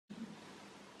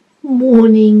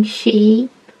Morning,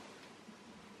 sheep.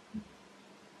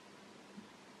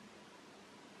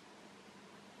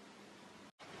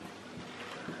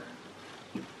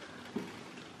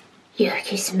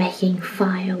 Jörg is making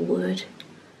firewood.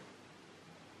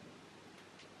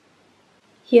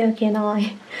 Jörg and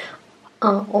I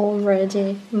are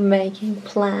already making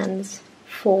plans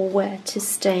for where to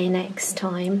stay next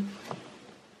time.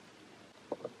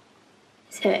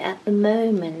 So at the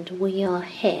moment we are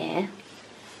here,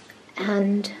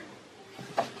 and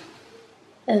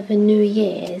over New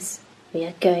Year's we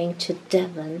are going to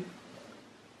Devon,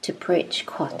 to Bridge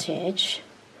Cottage.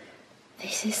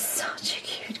 This is such a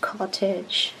cute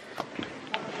cottage.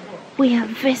 We are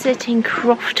visiting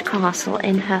Croft Castle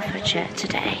in Herefordshire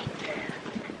today.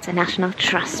 It's a National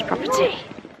Trust property.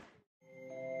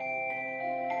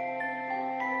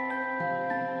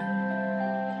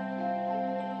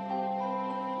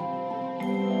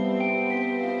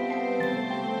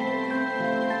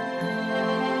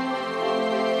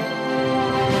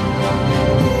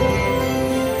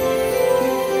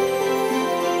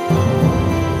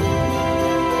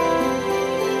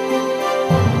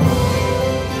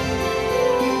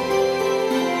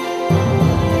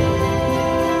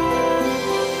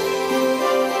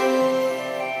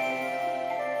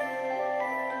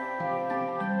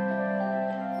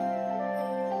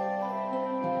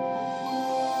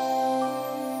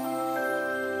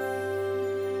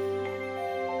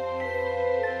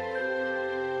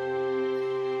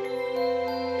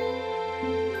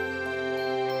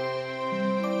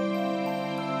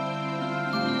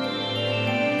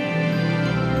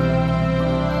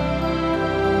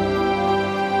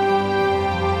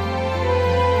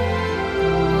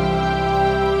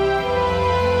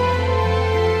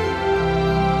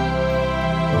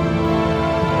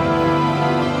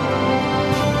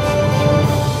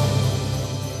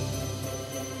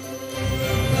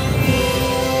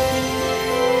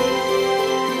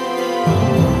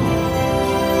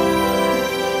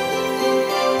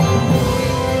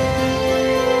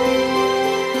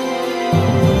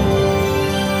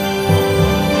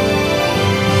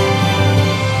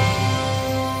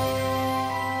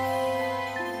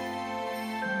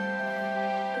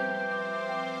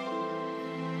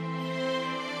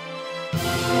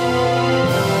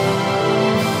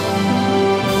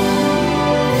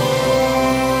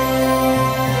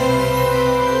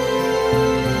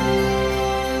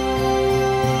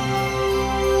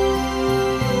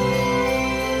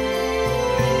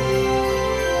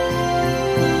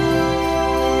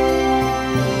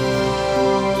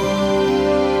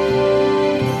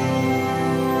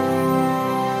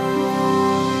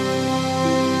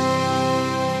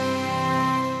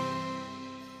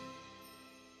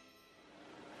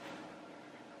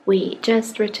 We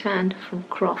just returned from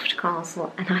Croft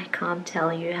Castle and I can't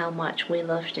tell you how much we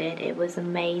loved it. It was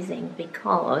amazing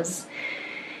because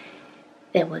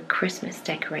there were Christmas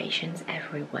decorations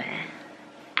everywhere,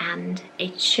 and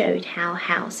it showed how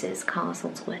houses,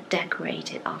 castles were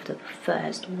decorated after the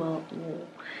First World War.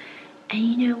 And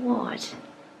you know what?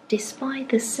 Despite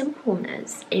the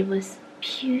simpleness, it was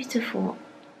beautiful.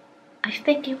 I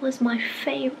think it was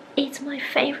it's my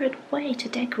favorite way to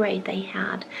decorate. They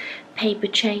had paper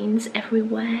chains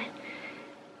everywhere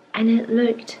and it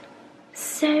looked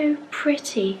so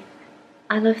pretty.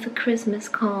 I love the Christmas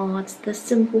cards, the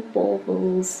simple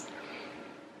baubles.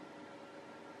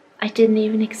 I didn't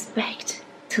even expect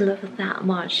to love it that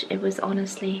much. It was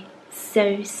honestly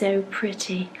so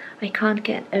pretty. I can't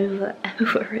get over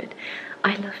it.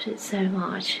 I loved it so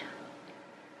much.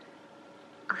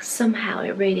 Somehow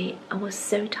I was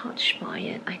so touched by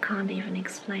it, I can't even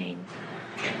explain.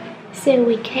 So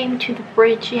we came to the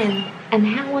Bridge Inn, and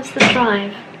how was the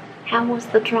drive? How was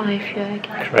the drive, Jörg?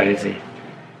 Crazy.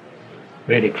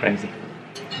 Really crazy.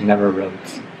 Never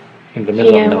roads. In the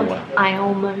middle of nowhere. I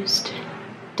almost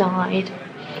died.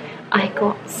 I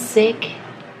got sick.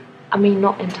 I mean,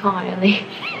 not entirely.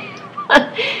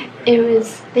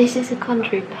 This is a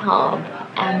country pub,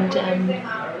 and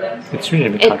it's really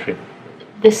the country.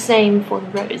 The same for the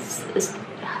roads.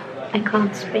 I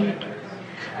can't speak.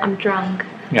 I'm drunk.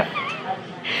 Yeah.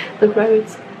 The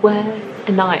roads were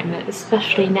a nightmare,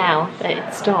 especially now that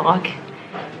it's dark.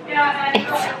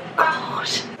 It's God.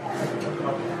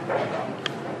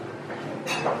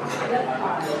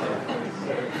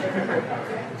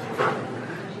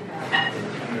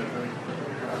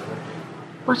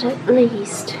 But at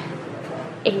least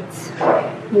it's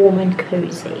warm and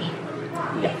cozy.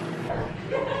 Yeah.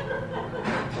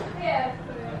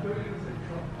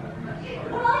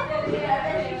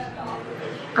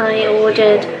 I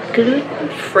ordered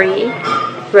gluten-free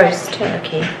roast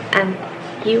turkey, and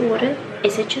you ordered?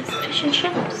 Is it just fish and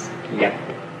chips? Yeah.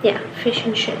 Yeah, fish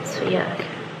and chips for Jörg.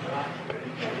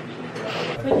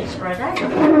 We can spread out.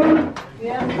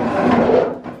 Yeah.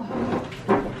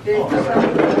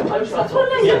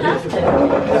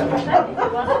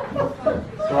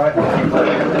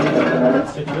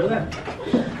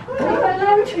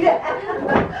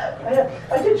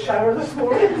 I did shower this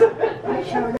morning. I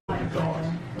showered.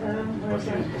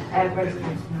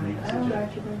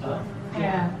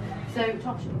 Yeah.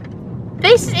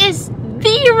 This is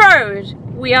the road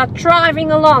we are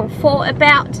driving along for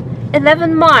about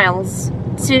 11 miles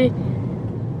to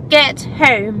get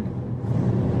home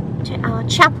to our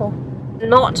chapel.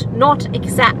 Not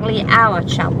exactly our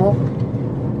chapel,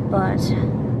 but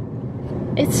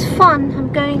it's fun.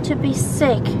 I'm going to be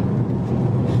sick.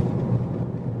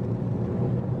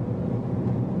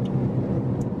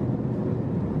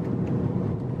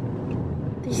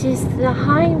 This is the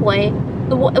highway,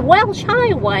 the Welsh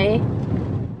highway.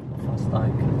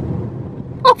 Fastike.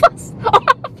 Oh, Fastike!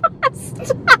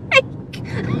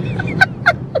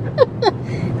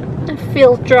 I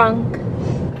feel drunk.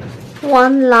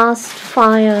 One last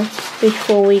fire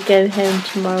before we go home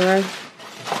tomorrow.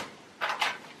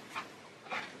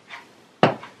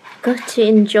 Got to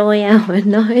enjoy our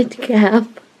nightcap.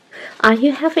 Are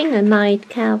you having a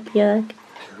nightcap, Jörg?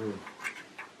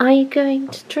 Are you going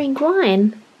to drink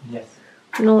wine? Yes.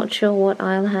 Not sure what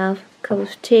I'll have. Cup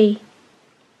of tea.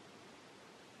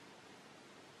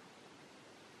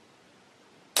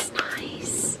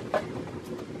 Nice.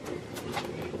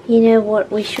 You know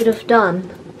what we should have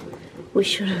done? We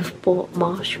should have bought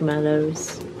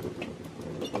marshmallows.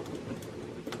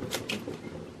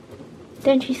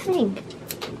 Don't you think?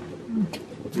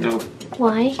 No.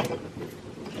 Why?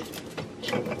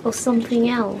 Or something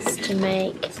else to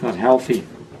make. It's not healthy.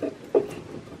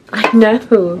 I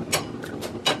know.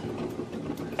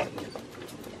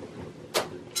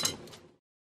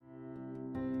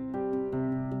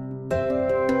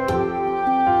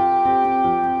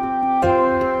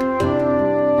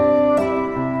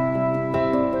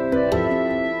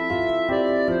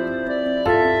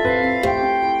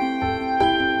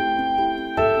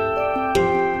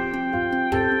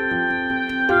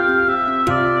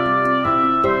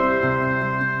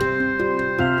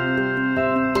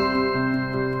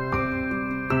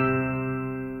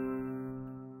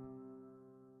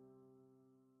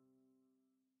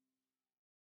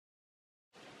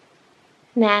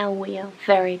 Now we are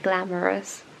very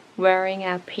glamorous, wearing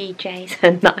our PJs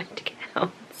and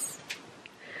nightgowns.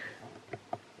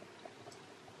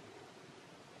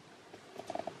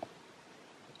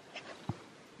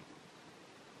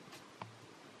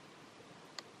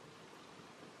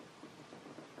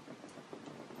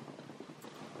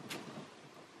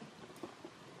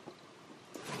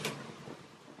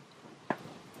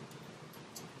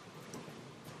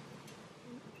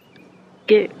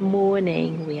 Good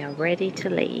morning, we are ready to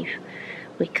leave.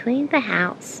 We cleaned the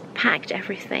house, packed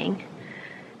everything,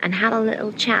 and had a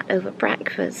little chat over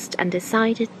breakfast and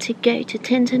decided to go to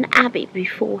Tintern Abbey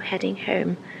before heading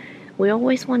home. We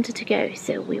always wanted to go,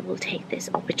 so we will take this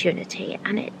opportunity.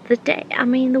 And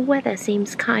the weather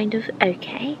seems kind of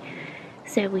okay,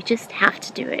 so we just have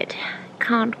to do it.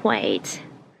 Can't wait.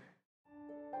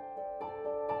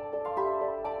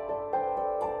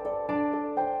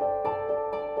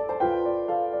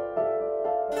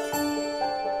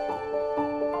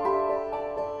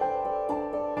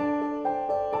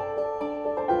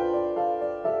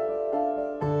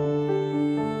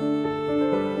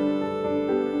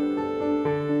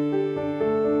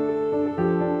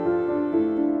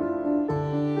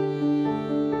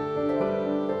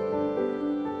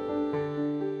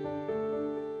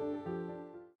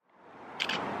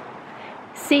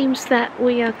 Seems that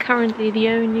we are currently the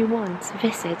only ones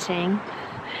visiting,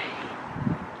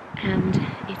 and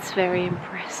it's very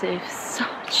impressive.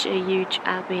 Such a huge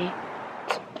abbey.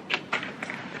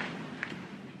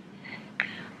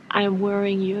 I'm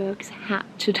wearing Jörg's hat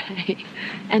today,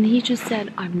 and he just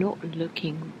said I'm not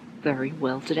looking very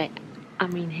well today. I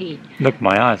mean, he Look,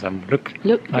 my eyes.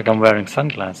 Look like I'm wearing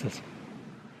sunglasses.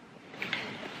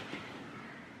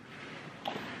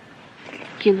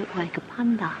 You look like a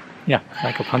panda. Yeah,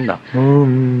 like a panda.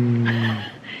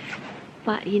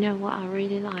 But you know what I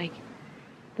really like?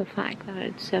 The fact that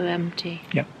it's so empty.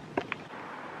 Yeah.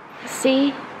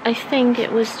 See, I think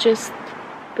it was just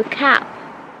the cap.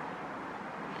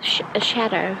 A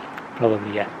shadow.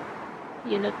 Probably, yeah.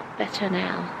 You look better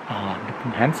now. Oh, I'm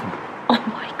looking handsome. Oh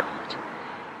my god.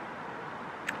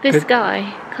 This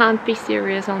guy can't be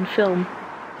serious on film.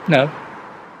 No.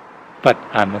 But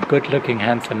I'm a good-looking,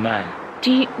 handsome man.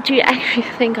 Do you actually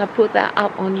think I put that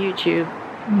up on YouTube?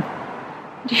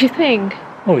 Do you think?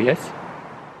 Oh yes.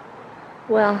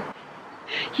 Well,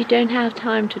 you don't have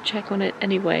time to check on it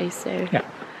anyway, so Yeah.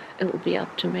 it'll be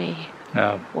up to me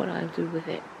what I'll do with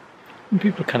it.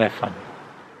 People can have fun.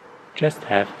 Just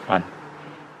have fun.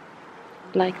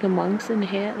 Like the monks in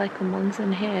here,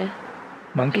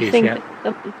 Monkeys,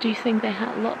 Do you think they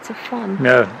had lots of fun?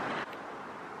 No.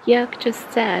 Jörg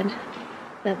just said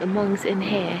that the monks in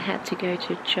here had to go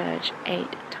to church 8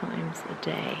 times a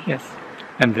day. Yes.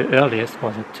 And the earliest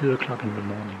was at 2 o'clock in the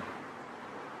morning.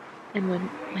 And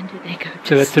when did they go to sleep?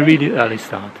 So that's a really early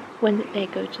start. When did they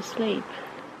go to sleep?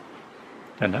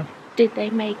 Don't know. Did they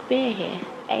make beer here?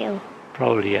 Ale?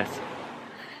 Probably yes.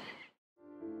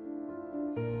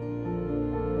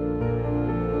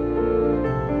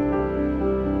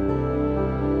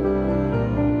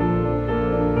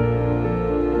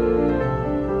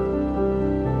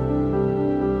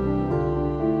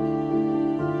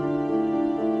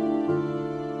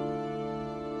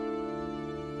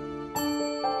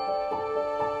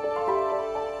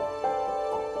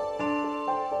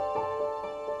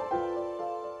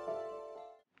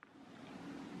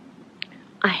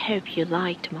 I hope you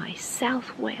liked my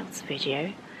South Wales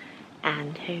video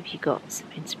and hope you got some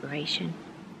inspiration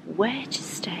where to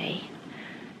stay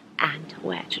and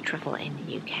where to travel in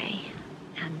the UK.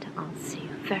 And I'll see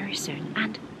you very soon.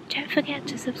 And don't forget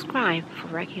to subscribe for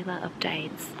regular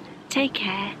updates. Take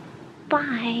care.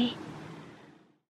 Bye.